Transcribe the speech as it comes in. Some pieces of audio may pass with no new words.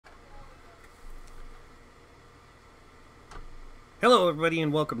Hello everybody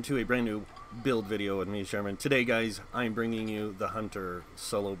and welcome to a brand new build video with me, Sherman. Today guys, I'm bringing you the Hunter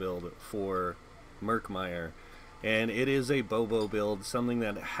solo build for Murkmire. And it is a Bobo build, something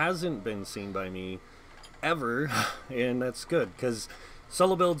that hasn't been seen by me ever, and that's good, because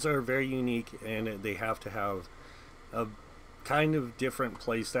solo builds are very unique and they have to have a kind of different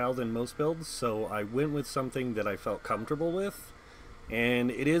playstyle than most builds, so I went with something that I felt comfortable with. And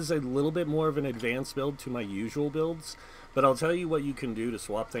it is a little bit more of an advanced build to my usual builds, but I'll tell you what you can do to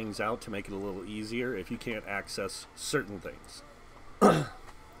swap things out to make it a little easier if you can't access certain things.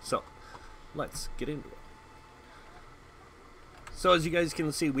 So, let's get into it. So as you guys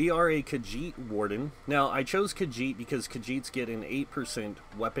can see, we are a Khajiit Warden. Now, I chose Khajiit because Khajiits get an 8%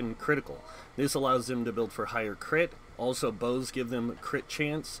 weapon critical. This allows them to build for higher crit. Also, bows give them crit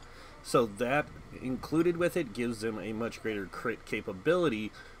chance. So that included with it gives them a much greater crit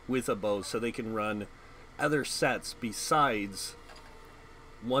capability with a bow, so they can run other sets besides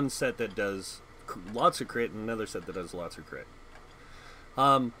one set that does lots of crit and another set that does lots of crit.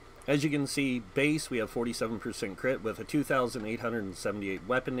 As you can see, base we have 47% crit with a 2,878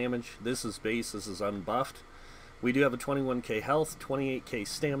 weapon damage. This is base, this is unbuffed. We do have a 21k health, 28k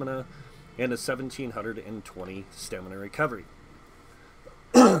stamina, and a 1,720 stamina recovery.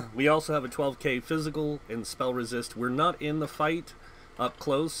 We also have a 12k physical and spell resist. We're not in the fight up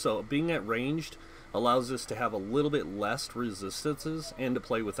close, so being at ranged allows us to have a little bit less resistances and to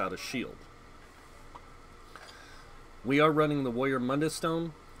play without a shield. We are running the Warrior Mundus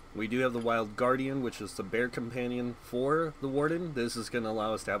Stone. We do have the Wild Guardian, which is the bear companion for the Warden. This is going to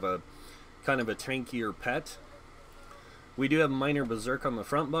allow us to have a kind of a tankier pet. We do have Minor Berserk on the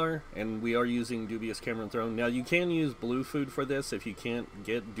front bar, and we are using Dubious Cameron Throne. Now, you can use blue food for this if you can't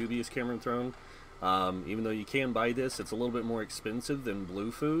get Dubious Cameron Throne. Even though you can buy this, it's a little bit more expensive than blue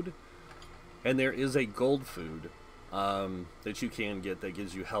food. And there is a gold food that you can get that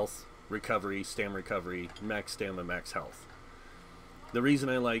gives you health recovery, stam recovery, max stamina, max health. The reason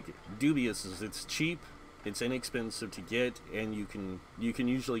I like Dubious is it's cheap, it's inexpensive to get, and you can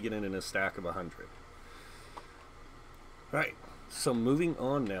usually get it in a stack of 100. Right, so moving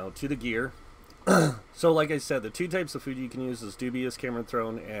on now to the gear. So like I said, the two types of food you can use is Dubious Cameron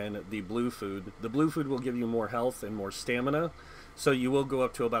Throne and the blue food. The blue food will give you more health and more stamina, so you will go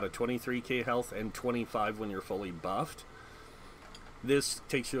up to about a 23k health and 25 when you're fully buffed. This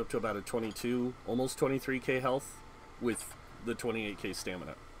takes you up to about a 22, almost 23k health with the 28k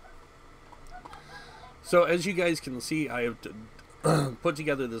stamina. So as you guys can see, I have put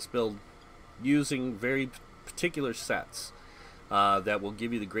together this build using very particular sets that will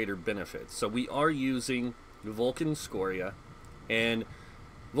give you the greater benefits. So we are using Vulcan Scoria, and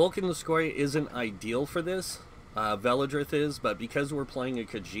Vulcan Scoria isn't ideal for this. Veladrith is, but because we're playing a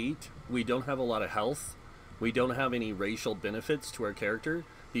Khajiit, we don't have a lot of health. We don't have any racial benefits to our character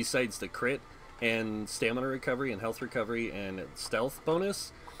besides the crit and stamina recovery and health recovery and stealth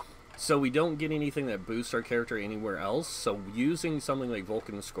bonus. So we don't get anything that boosts our character anywhere else. So using something like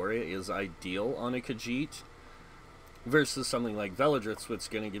Vulcan Scoria is ideal on a Khajiit versus something like Veladrith, which is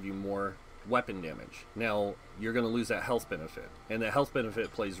going to give you more weapon damage. Now, you're going to lose that health benefit, and that health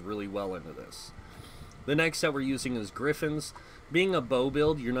benefit plays really well into this. The next set we're using is Griffins. Being a bow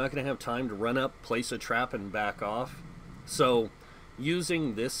build, you're not going to have time to run up, place a trap, and back off. So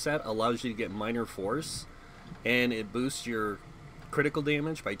using this set allows you to get minor force, and it boosts your critical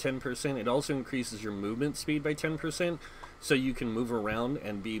damage by 10%. It also increases your movement speed by 10%, so you can move around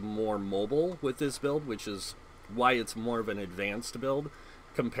and be more mobile with this build, which is why it's more of an advanced build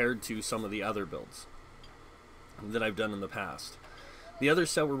compared to some of the other builds that I've done in the past. The other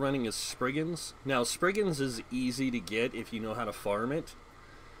set we're running is Spriggans. Now, Spriggans is easy to get if you know how to farm it,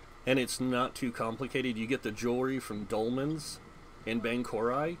 and it's not too complicated. You get the jewelry from Dolmen's in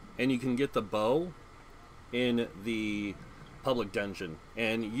Bankorai, and you can get the bow in the public dungeon.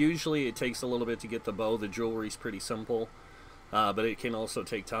 And usually it takes a little bit to get the bow. The jewelry's pretty simple, but it can also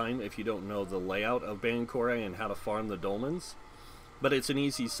take time if you don't know the layout of Bankorai and how to farm the Dolmen's. But it's an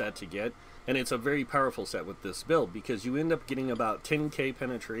easy set to get, and it's a very powerful set with this build because you end up getting about 10k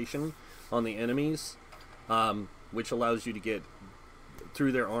penetration on the enemies, which allows you to get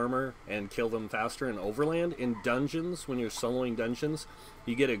through their armor and kill them faster. In Overland, in dungeons, when you're soloing dungeons,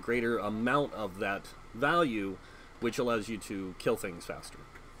 you get a greater amount of that value, which allows you to kill things faster.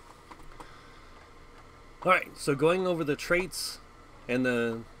 Alright, so going over the traits and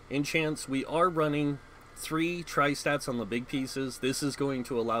the enchants, we are running 3 tri-stats on the big pieces. This is going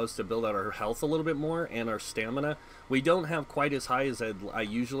to allow us to build out our health a little bit more and our stamina. We don't have quite as high as I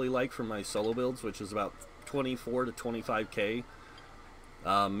usually like for my solo builds, which is about 24 to 25k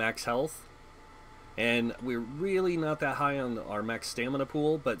max health. And we're really not that high on our max stamina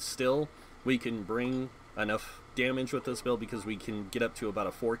pool, but still we can bring enough damage with this build because we can get up to about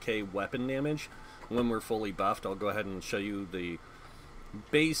a 4k weapon damage when we're fully buffed. I'll go ahead and show you the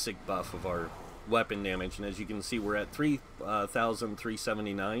basic buff of our weapon damage, and as you can see, we're at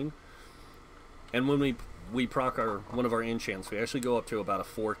 3,379. And when we proc one of our enchants, we actually go up to about a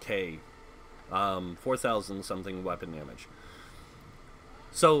 4k, 4,000 something weapon damage.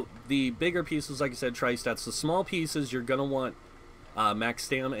 So the bigger pieces, like I said, tri-stats. The small pieces, you're gonna want max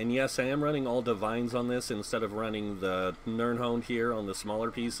stam, and yes, I am running all divines on this instead of running the Nirnhound here on the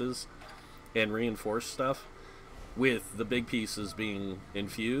smaller pieces and reinforced stuff, with the big pieces being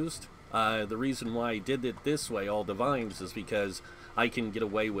infused. The reason why I did it this way, all divines, is because I can get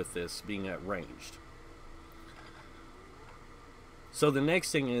away with this being at ranged. So the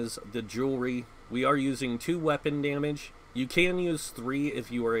next thing is the jewelry. We are using 2 weapon damage. You can use 3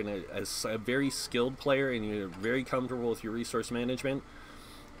 if you are in a very skilled player and you're very comfortable with your resource management.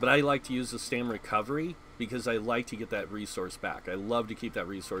 But I like to use the stam recovery because I like to get that resource back. I love to keep that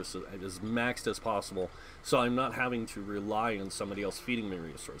resource as maxed as possible, so I'm not having to rely on somebody else feeding me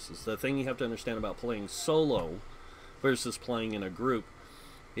resources. The thing you have to understand about playing solo versus playing in a group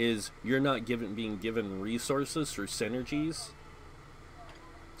is you're not being given resources through synergies.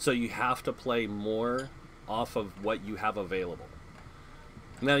 So you have to play more off of what you have available.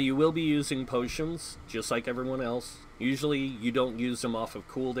 Now, you will be using potions, just like everyone else. Usually, you don't use them off of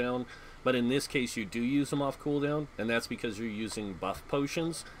cooldown, but in this case, you do use them off cooldown, and that's because you're using buff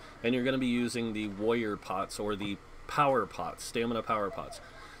potions, and you're going to be using the warrior pots, or the power pots, stamina power pots.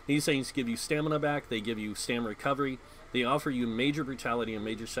 These things give you stamina back, they give you stam recovery, they offer you major brutality and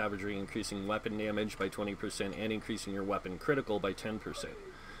major savagery, increasing weapon damage by 20% and increasing your weapon critical by 10%.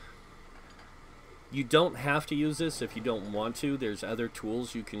 You don't have to use this if you don't want to. There's other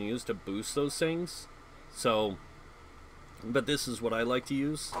tools you can use to boost those things. So, but this is what I like to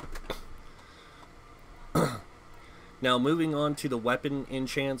use. Now, moving on to the weapon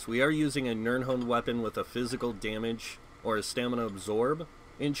enchants, we are using a Nirnhound weapon with a physical damage or a stamina absorb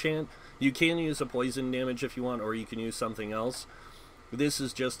enchant. You can use a poison damage if you want, or you can use something else. This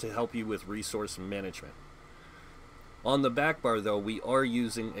is just to help you with resource management. On the back bar, though, we are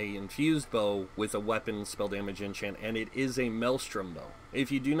using a infused bow with a weapon spell damage enchant, and it is a Maelstrom bow.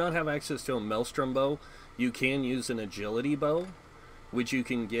 If you do not have access to a Maelstrom bow, you can use an agility bow, which you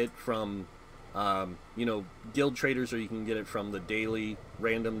can get from, you know, guild traders, or you can get it from the daily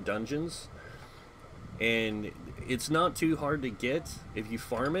random dungeons. And it's not too hard to get if you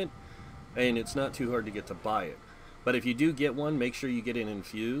farm it, and it's not too hard to get to buy it. But if you do get one, make sure you get it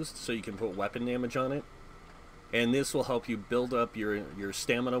infused so you can put weapon damage on it. And this will help you build up your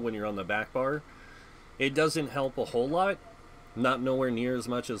stamina when you're on the back bar. It doesn't help a whole lot, not nowhere near as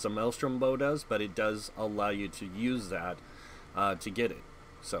much as a Maelstrom bow does, but it does allow you to use that to get it.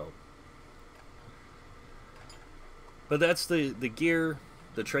 So, but that's the gear,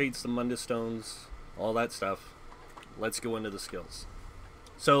 the traits, the Mundus stones, all that stuff. Let's go into the skills.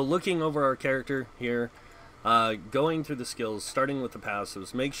 So looking over our character here, going through the skills, starting with the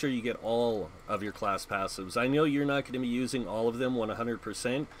passives, make sure you get all of your class passives. I know you're not going to be using all of them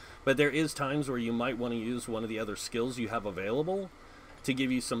 100%, but there is times where you might want to use one of the other skills you have available to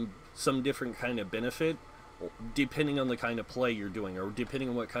give you some different kind of benefit, depending on the kind of play you're doing, or depending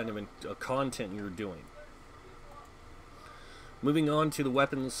on what kind of content you're doing. Moving on to the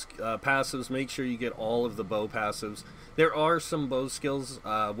weapons passives, make sure you get all of the bow passives. There are some bow skills.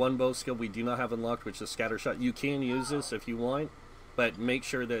 One bow skill we do not have unlocked, which is Scattershot. You can use this if you want, but make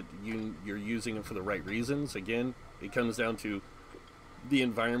sure that you're using it for the right reasons. Again, it comes down to the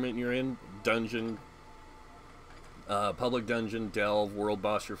environment you're in, dungeon, public dungeon, delve, world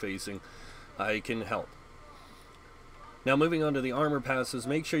boss you're facing. It can help. Now, moving on to the armor passives,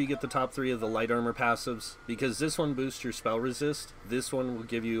 make sure you get the top 3 of the light armor passives, because this one boosts your spell resist. This one will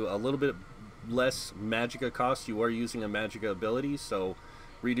give you a little bit less magicka cost. You are using a magicka ability, so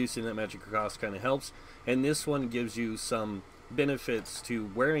reducing that magicka cost kind of helps. And this one gives you some benefits to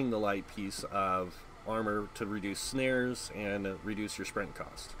wearing the light piece of armor to reduce snares and reduce your sprint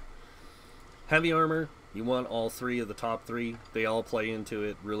cost. Heavy armor, you want all 3 of the top 3. They all play into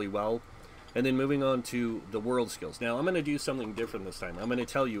it really well. And then moving on to the world skills. Now, I'm going to do something different this time. I'm going to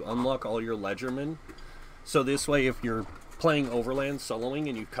tell you, unlock all your Ledgermen. So this way, if you're playing Overland soloing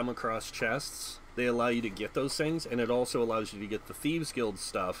and you come across chests, they allow you to get those things. And it also allows you to get the Thieves Guild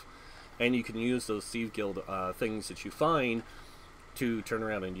stuff. And you can use those Thieves Guild things that you find to turn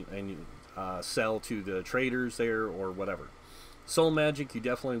around and sell to the traders there or whatever. Soul Magic, you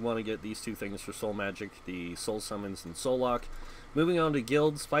definitely want to get these 2 things for Soul Magic, the Soul Summons and Soul Lock. Moving on to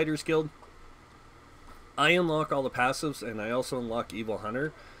guilds, Fighters Guild. I unlock all the passives, and I also unlock Evil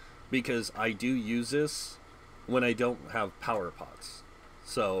Hunter because I do use this when I don't have power pots.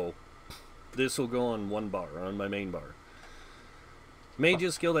 So this will go on one bar, on my main bar.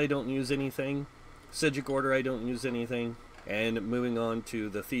 Mage's Guild, I don't use anything. Sigic Order, I don't use anything. And moving on to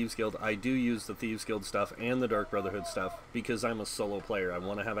the Thieves Guild, I do use the Thieves Guild stuff and the Dark Brotherhood stuff because I'm a solo player. I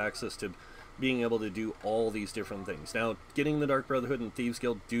want to have access to being able to do all these different things. Now, getting the Dark Brotherhood and Thieves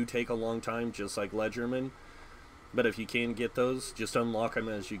Guild do take a long time, just like Ledgerman. But if you can get those, just unlock them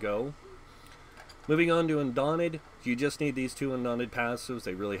as you go. Moving on to Undaunted, you just need these 2 Undaunted passives.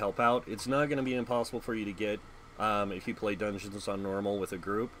 They really help out. It's not going to be impossible for you to get if you play Dungeons on normal with a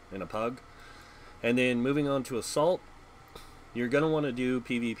group in a pug. And then moving on to Assault, you're going to want to do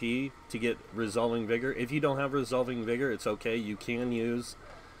PvP to get Resolving Vigor. If you don't have Resolving Vigor, it's okay. You can use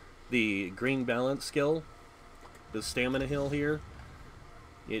the Green Balance skill, the Stamina Heal here.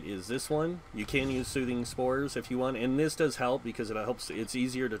 It is this one. You can use Soothing Spores if you want, and this does help because it helps. It's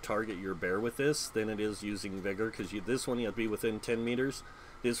easier to target your bear with this than it is using Vigor, because this one you have to be within 10 meters.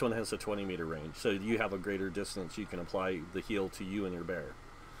 This one has a 20-meter range, so you have a greater distance you can apply the heal to you and your bear.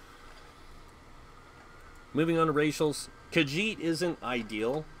 Moving on to racials, Khajiit isn't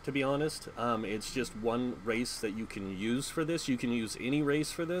ideal, to be honest. It's just one race that you can use for this. You can use any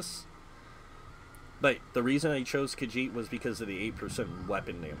race for this. But the reason I chose Khajiit was because of the 8%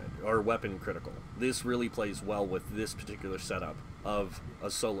 weapon damage, or weapon critical. This really plays well with this particular setup of the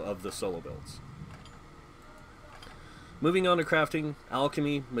solo builds. Moving on to crafting,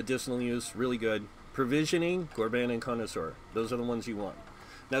 alchemy, medicinal use, really good. Provisioning, Gorban and Connoisseur. Those are the ones you want.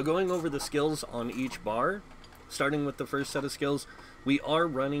 Now going over the skills on each bar, starting with the first set of skills, we are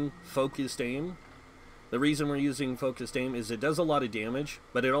running Focused Aim. The reason we're using Focused Aim is it does a lot of damage,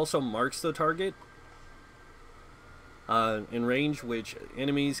 but it also marks the target in range, which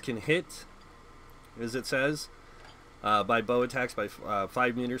enemies can hit, as it says, by bow attacks by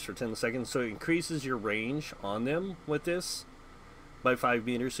 5 meters for 10 seconds. So it increases your range on them with this by 5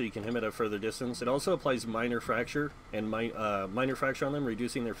 meters, so you can hit at a further distance. It also applies Minor Fracture and Minor Fracture on them,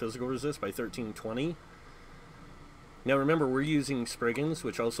 reducing their physical resist by 1320. Now remember, we're using Spriggans,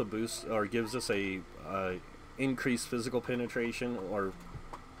 which also boosts or gives us a increased physical penetration or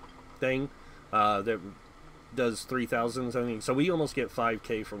thing that does 3,000 something. So we almost get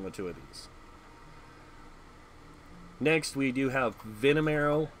 5k from the 2 of these. Next, we do have Venom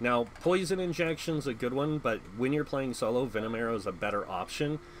Arrow. Now, Poison Injection's a good one, but when you're playing solo, Venom Arrow is a better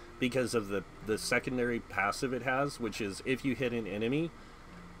option because of the secondary passive it has, which is if you hit an enemy,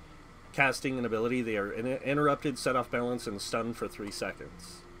 casting an ability, they are interrupted, set off balance, and stunned for 3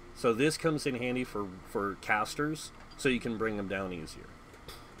 seconds. So this comes in handy for casters, so you can bring them down easier.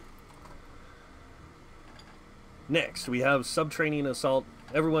 Next, we have Subterranean Assault.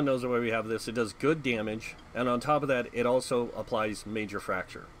 Everyone knows why we have this. It does good damage, and on top of that, it also applies Major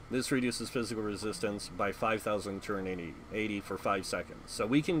Fracture. This reduces physical resistance by 5,000 turn 80 for 5 seconds. So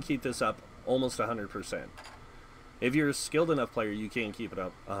we can keep this up almost 100%. If you're a skilled enough player, you can keep it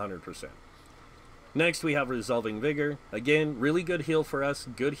up 100%. Next, we have Resolving Vigor. Again, really good heal for us,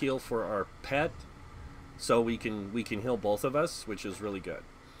 good heal for our pet, so we can heal both of us, which is really good.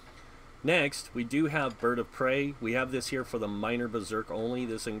 Next, we do have Bird of Prey. We have this here for the Minor Berserk only.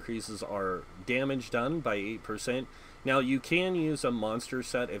 This increases our damage done by 8%. Now, you can use a monster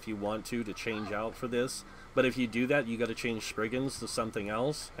set if you want to change out for this, but if you do that, you got to change Spriggans to something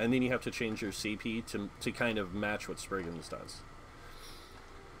else, and then you have to change your CP to kind of match what Spriggans does.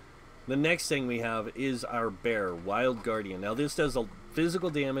 The next thing we have is our Bear, Wild Guardian. Now, this does a physical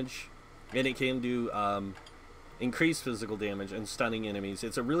damage, and it can do increased physical damage and stunning enemies.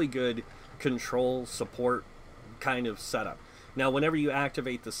 It's a really good control support kind of setup. Now, whenever you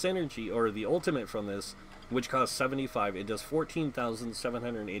activate the synergy or the ultimate from this, which costs 75, it does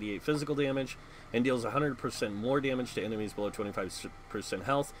 14,788 physical damage and deals 100% more damage to enemies below 25%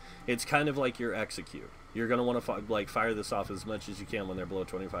 health. It's kind of like your execute. You're going to want to fire this off as much as you can when they're below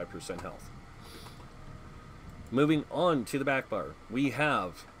 25% health. Moving on to the back bar, we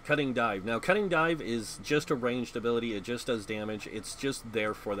have Cutting Dive. Now, Cutting Dive is just a ranged ability. It just does damage. It's just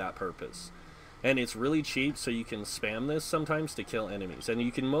there for that purpose. And it's really cheap, so you can spam this sometimes to kill enemies. And you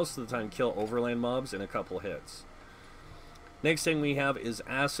can most of the time kill overland mobs in a couple hits. Next thing we have is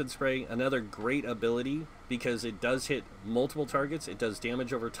Acid Spray, another great ability because it does hit multiple targets. It does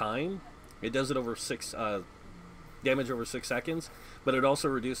damage over time. It does it over damage over 6 seconds, but it also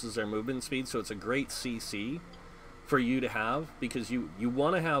reduces their movement speed, so it's a great CC for you to have because you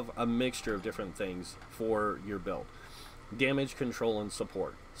want to have a mixture of different things for your build. Damage, control, and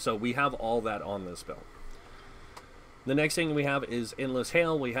support. So we have all that on this build. The next thing we have is Endless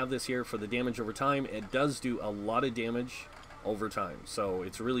Hail. We have this here for the damage over time. It does do a lot of damage over time, so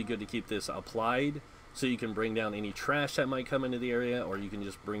it's really good to keep this applied so you can bring down any trash that might come into the area, or you can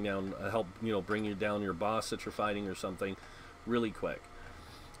just bring down, help, you know, bring you down your boss that you're fighting or something really quick.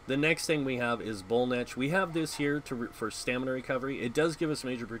 The next thing we have is Bullnetch. We have this here for stamina recovery. It does give us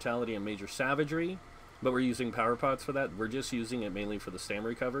major brutality and major savagery, but we're using power pots for that. We're just using it mainly for the stamina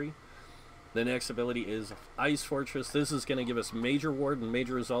recovery. The next ability is Ice Fortress. This is going to give us major ward and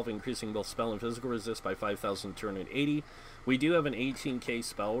major resolve, increasing both spell and physical resist by 5,280. We do have an 18k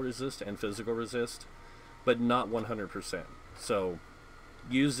spell resist and physical resist, but not 100%. So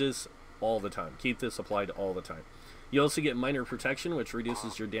use this all the time. Keep this applied all the time. You also get minor protection, which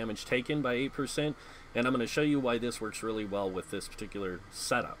reduces your damage taken by 8%, and I'm going to show you why this works really well with this particular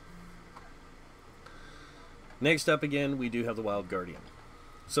setup. Next up again, we do have the Wild Guardian.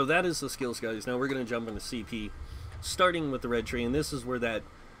 So that is the skills, guys. Now we're going to jump into CP, starting with the red tree, and this is where that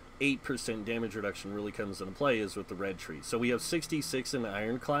 8% damage reduction really comes into play, is with the red tree. So we have 66 in the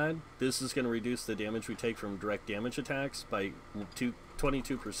Ironclad. This is going to reduce the damage we take from direct damage attacks by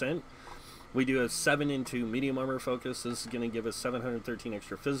 22%. We do have 7 into medium armor focus. This is going to give us 713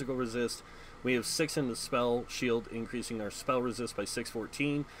 extra physical resist. We have 6 in the spell shield, increasing our spell resist by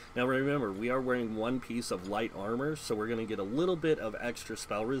 614. Now remember, we are wearing 1 piece of light armor, so we're going to get a little bit of extra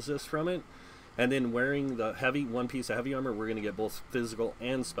spell resist from it. And then wearing the 1 piece of heavy armor, we're going to get both physical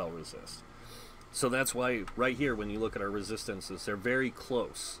and spell resist. So that's why right here, when you look at our resistances, they're very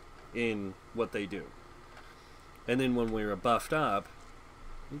close in what they do. And then when we're buffed up,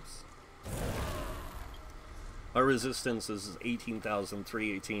 oops, our resistance is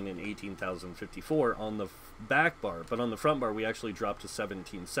 18,318 and 18,054 on the back bar, but on the front bar we actually dropped to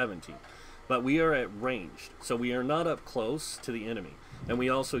 1717. But we are at ranged, so we are not up close to the enemy, and we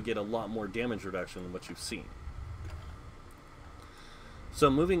also get a lot more damage reduction than what you've seen.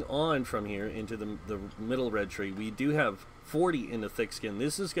 So moving on from here into the middle red tree, we do have 40 into Thick Skin.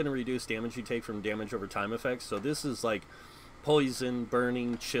 This is going to reduce damage you take from damage over time effects, so this is like poison,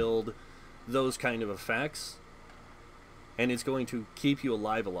 burning, chilled, those kind of effects, and it's going to keep you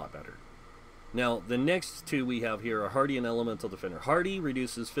alive a lot better. Now the next two we have here are Hardy and Elemental Defender. Hardy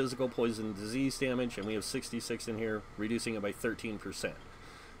reduces physical, poison, disease damage, and we have 66 in here, reducing it by 13%.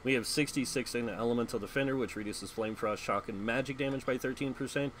 We have 66 in the Elemental Defender, which reduces Flame Frost, Shock, and Magic damage by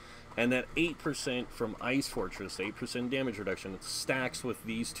 13%, and that 8% from Ice Fortress, 8% damage reduction, it stacks with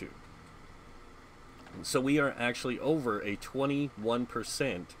these two. So we are actually over a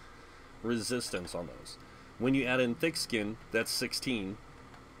 21% resistance on those. When you add in Thick Skin, that's 16.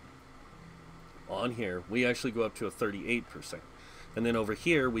 On here, we actually go up to a 38%. And then over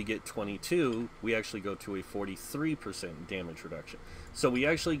here, we get 22. We actually go to a 43% damage reduction. So we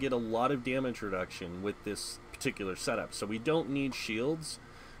actually get a lot of damage reduction with this particular setup. So we don't need shields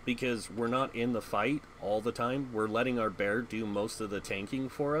because we're not in the fight all the time. We're letting our bear do most of the tanking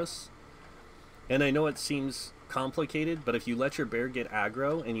for us. And I know it seems complicated, but if you let your bear get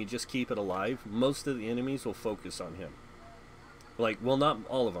aggro and you just keep it alive, most of the enemies will focus on him. Like, well, not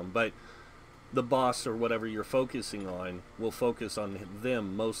all of them, but the boss or whatever you're focusing on will focus on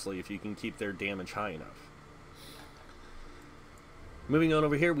them mostly if you can keep their damage high enough. Moving on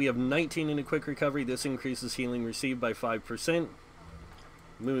over here, we have 19 in a quick recovery. This increases healing received by 5%.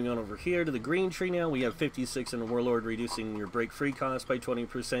 Moving on over here to the green tree now, we have 56 in a Warlord, reducing your break free cost by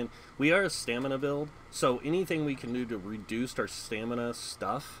 20%. We are a stamina build, so anything we can do to reduce our stamina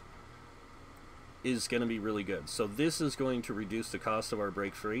stuff is going to be really good. So this is going to reduce the cost of our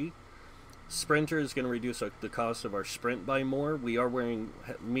break free. Sprinter is going to reduce the cost of our sprint by more. We are wearing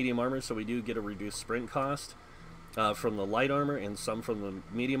medium armor, so we do get a reduced sprint cost from the light armor and some from the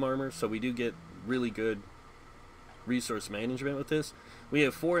medium armor, so we do get really good resource management with this. We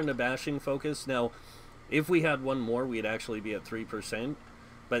have 4 into bashing focus. Now, if we had one more, we'd actually be at 3%,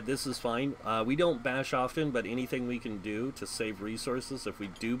 but this is fine. We don't bash often, but anything we can do to save resources, if we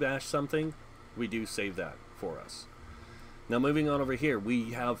do bash something, we do save that for us. Now moving on over here,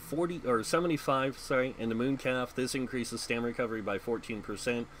 we have 75 in the Mooncalf. This increases stamina recovery by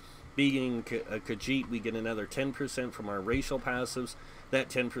 14%. Being a Khajiit, we get another 10% from our racial passives. That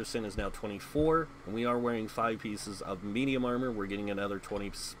 10% is now 24, and we are wearing 5 pieces of medium armor. We're getting another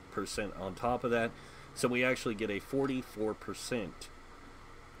 20% on top of that. So we actually get a 44%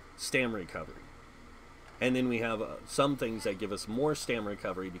 stamina recovery. And then we have some things that give us more stamina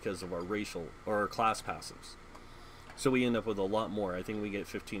recovery because of our racial or our class passives. So we end up with a lot more. I think we get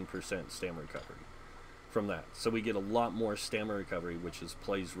 15% stamina recovery from that. So we get a lot more stamina recovery, which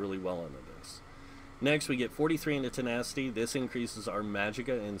plays really well into this. Next, we get 43 into tenacity. This increases our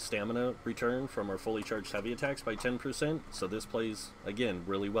magicka and stamina return from our fully charged heavy attacks by 10%. So this plays, again,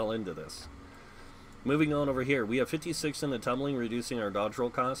 really well into this. Moving on over here, we have 56 into tumbling, reducing our dodge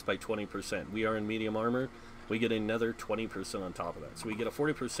roll cost by 20%. We are in medium armor. We get another 20% on top of that. So we get a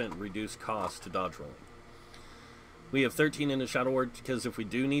 40% reduced cost to dodge rolling. We have 13 into Shadow Ward because if we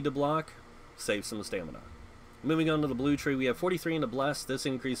do need to block, save some stamina. Moving on to the blue tree, we have 43 into Bless. This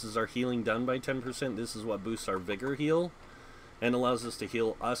increases our healing done by 10%. This is what boosts our Vigor heal and allows us to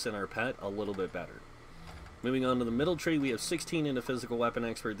heal us and our pet a little bit better. Moving on to the middle tree, we have 16 into Physical Weapon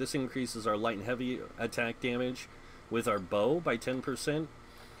Expert. This increases our light and heavy attack damage with our bow by 10%.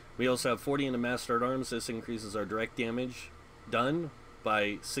 We also have 40 into Mastered Arms. This increases our direct damage done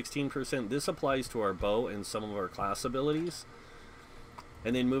by 16%. This applies to our bow and some of our class abilities.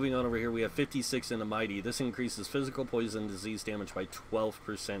 And then moving on over here, we have 56 into Mighty. This increases physical poison disease damage by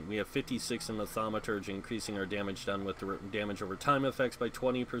 12%. We have 56 into Thaumaturgy, increasing our damage done with the damage over time effects by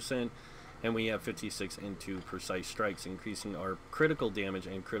 20%. And we have 56 into Precise Strikes, increasing our critical damage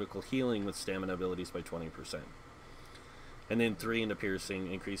and critical healing with stamina abilities by 20%. And then 3 into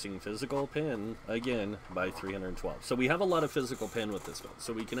Piercing, increasing physical pen, again, by 312. So we have a lot of physical pen with this build.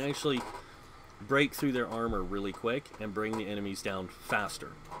 So we can actually break through their armor really quick and bring the enemies down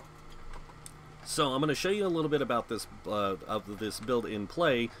faster. So I'm going to show you a little bit about this build in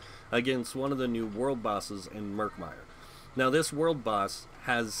play against one of the new world bosses in Murkmire. Now this world boss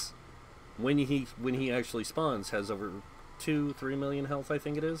has, when he actually spawns, has over 2-3 million health, I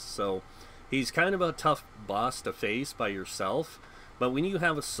think it is. So he's kind of a tough boss to face by yourself. But when you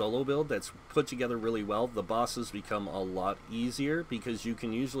have a solo build that's put together really well, the bosses become a lot easier because you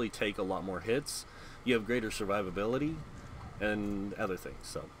can usually take a lot more hits. You have greater survivability and other things.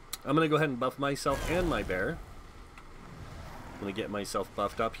 So I'm going to go ahead and buff myself and my bear. I'm going to get myself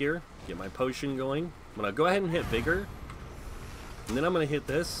buffed up here, get my potion going. I'm going to go ahead and hit Vigor. And then I'm going to hit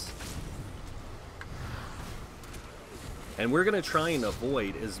this. And we're going to try and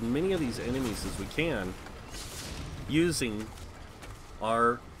avoid as many of these enemies as we can using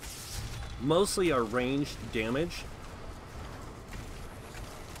mostly our ranged damage.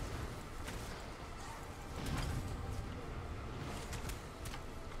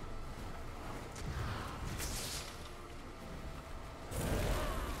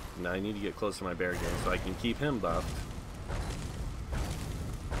 Now I need to get close to my bear again so I can keep him buffed.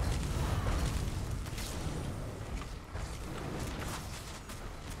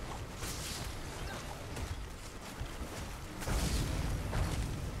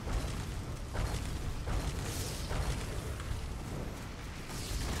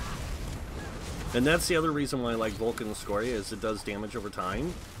 And that's the other reason why I like Vulcan Scoria, is it does damage over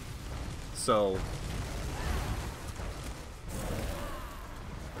time. So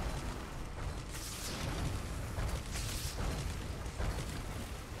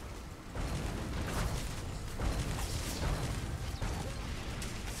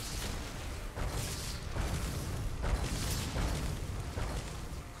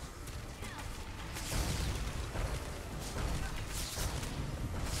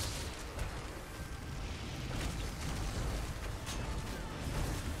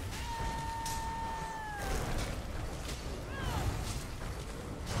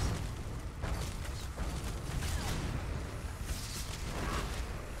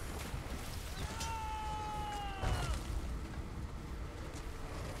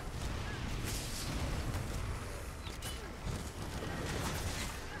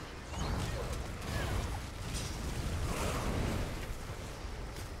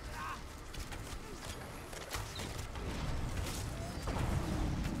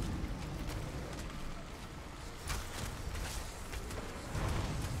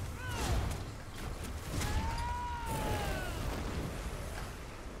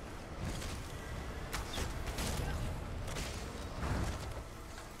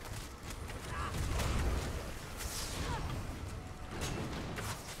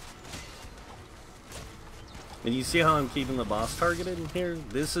and you see how I'm keeping the boss targeted in here?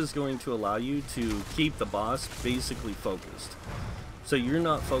 This is going to allow you to keep the boss basically focused. So you're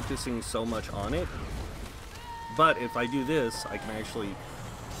not focusing so much on it. But if I do this, I can actually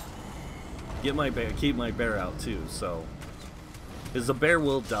get my bear, keep my bear out too. So, because the bear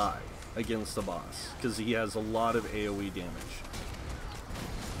will die against the boss, because he has a lot of AoE damage.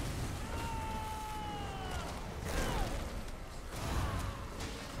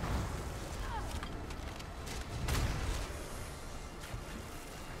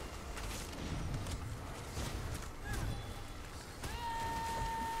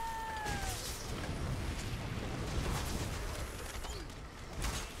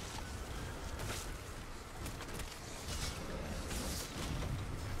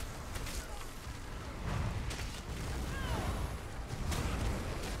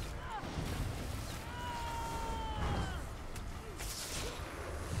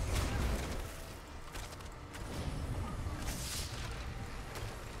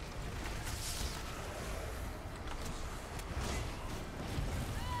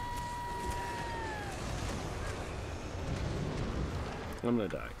 I'm gonna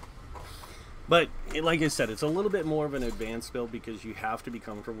die. But, like I said, it's a little bit more of an advanced build because you have to be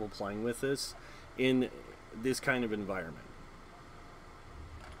comfortable playing with this in this kind of environment.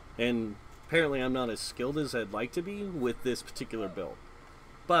 And apparently I'm not as skilled as I'd like to be with this particular build.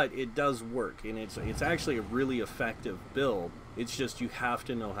 But it does work, and it's actually a really effective build. It's just you have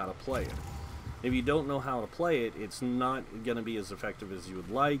to know how to play it. If you don't know how to play it, it's not going to be as effective as you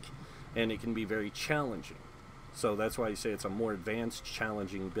would like, and it can be very challenging. So that's why I say it's a more advanced,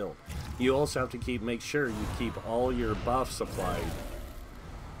 challenging build. You also have to make sure you keep all your buffs applied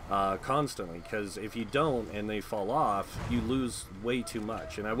constantly, because if you don't and they fall off, you lose way too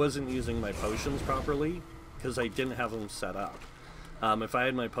much. And I wasn't using my potions properly because I didn't have them set up. If I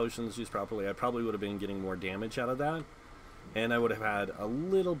had my potions used properly, I probably would have been getting more damage out of that, and I would have had a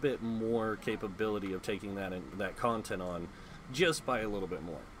little bit more capability of taking that content on just by a little bit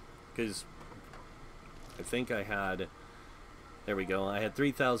more. Because I think I had, there we go, I had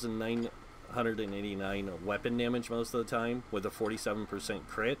 3,989 weapon damage most of the time with a 47%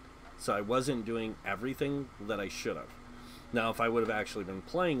 crit, so I wasn't doing everything that I should have. Now, if I would have actually been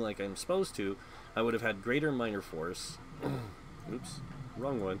playing like I'm supposed to, I would have had greater minor force. Oops,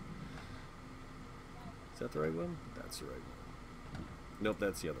 wrong one. Is that the right one? That's the right one. Nope,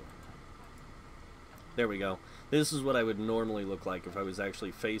 that's the other one. There we go. This is what I would normally look like if I was actually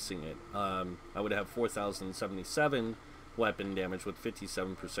facing it. I would have 4,077 weapon damage with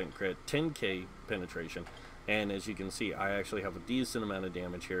 57% crit, 10k penetration, and as you can see, I actually have a decent amount of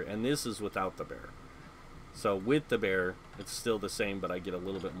damage here, and this is without the bear. So with the bear, it's still the same, but I get a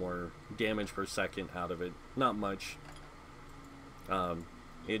little bit more damage per second out of it. Not much.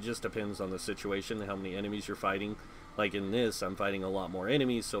 It just depends on the situation, how many enemies you're fighting. Like in this, I'm fighting a lot more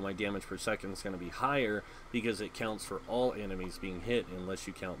enemies, so my damage per second is going to be higher because it counts for all enemies being hit unless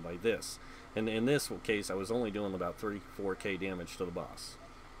you count by this. And in this case, I was only doing about 34k damage to the boss.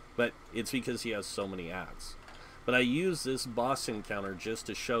 But it's because he has so many adds. But I use this boss encounter just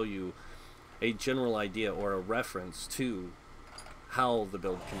to show you a general idea or a reference to how the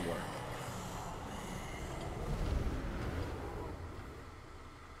build can work.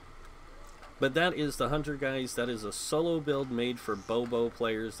 But that is the Hunter, guys. That is a solo build made for Bobo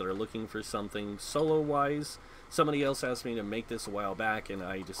players that are looking for something solo-wise. Somebody else asked me to make this a while back, and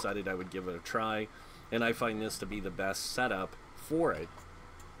I decided I would give it a try. And I find this to be the best setup for it.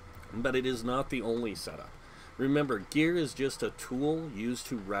 But it is not the only setup. Remember, gear is just a tool used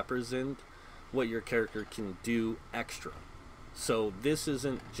to represent what your character can do extra. So this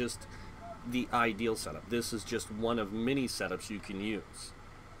isn't just the ideal setup. This is just one of many setups you can use.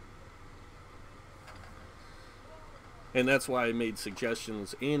 And that's why I made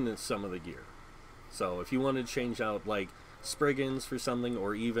suggestions in some of the gear. So if you want to change out like Spriggans for something,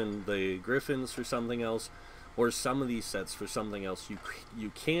 or even the Griffins for something else, or some of these sets for something else, you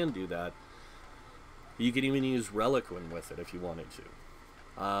can do that. You can even use Reliquin with it if you wanted to.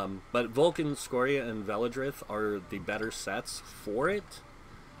 But Vulcan, Scoria, and Veladrith are the better sets for it.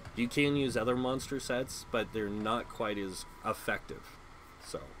 You can use other monster sets, but they're not quite as effective.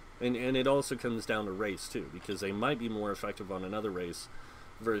 So... And it also comes down to race, too, because they might be more effective on another race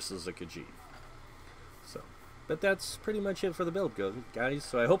versus a Khajiit. So, but that's pretty much it for the build, guys.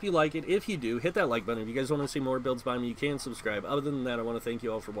 So I hope you like it. If you do, hit that like button. If you guys want to see more builds by me, you can subscribe. Other than that, I want to thank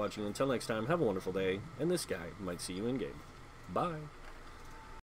you all for watching. Until next time, have a wonderful day, and this guy might see you in-game. Bye.